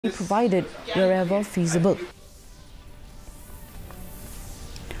provided wherever feasible.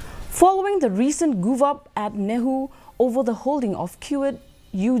 Following the recent goof-up at NEHU over the holding of QIT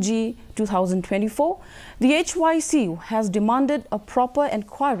UG 2024, the HYC has demanded a proper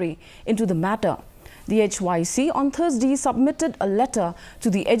inquiry into the matter. The HYC on Thursday submitted a letter to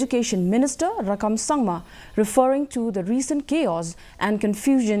the Education Minister Rakam Sangma referring to the recent chaos and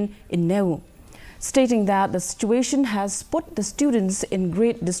confusion in NEHU, stating that the situation has put the students in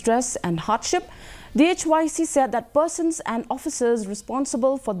great distress and hardship. The HYC said that persons and officers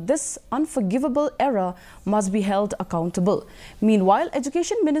responsible for this unforgivable error must be held accountable. Meanwhile,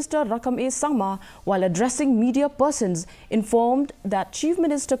 Education Minister Rakam A. Sangma, while addressing media persons, informed that Chief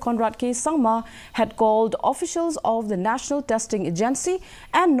Minister Conrad K. Sangma had called officials of the National Testing Agency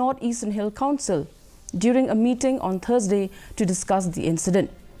and North Eastern Hill Council during a meeting on Thursday to discuss the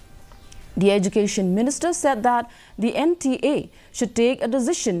incident. The Education Minister said that the NTA should take a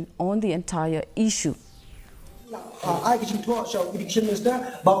decision on the entire issue. Education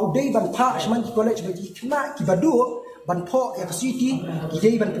Minister, Bauday ban Parchment College with Ikna Kibadu, ban Po City,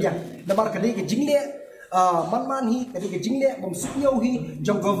 Gay ban Pian, the Markade Jingle, Manmanhi, the Jingle, Bomsupiohi,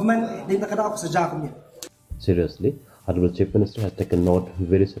 John government, the Nakadap Sajakum. Seriously, Honorable Chief Minister has taken note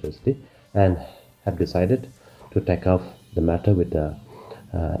very seriously and have decided to take off the matter with the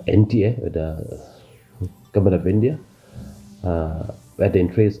NTA, with the Government of India, at the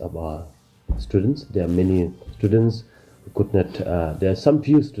interest of our students. There are many students who could not, there are some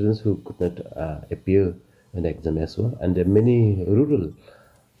few students who could not appear in the exam as well, and there are many rural,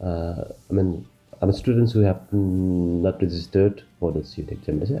 students who have not registered for the CUET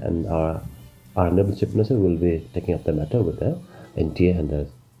examination, and our Honorable Chief Minister will be taking up the matter with the NTA and the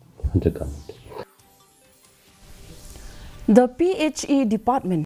Central Government. The PHE department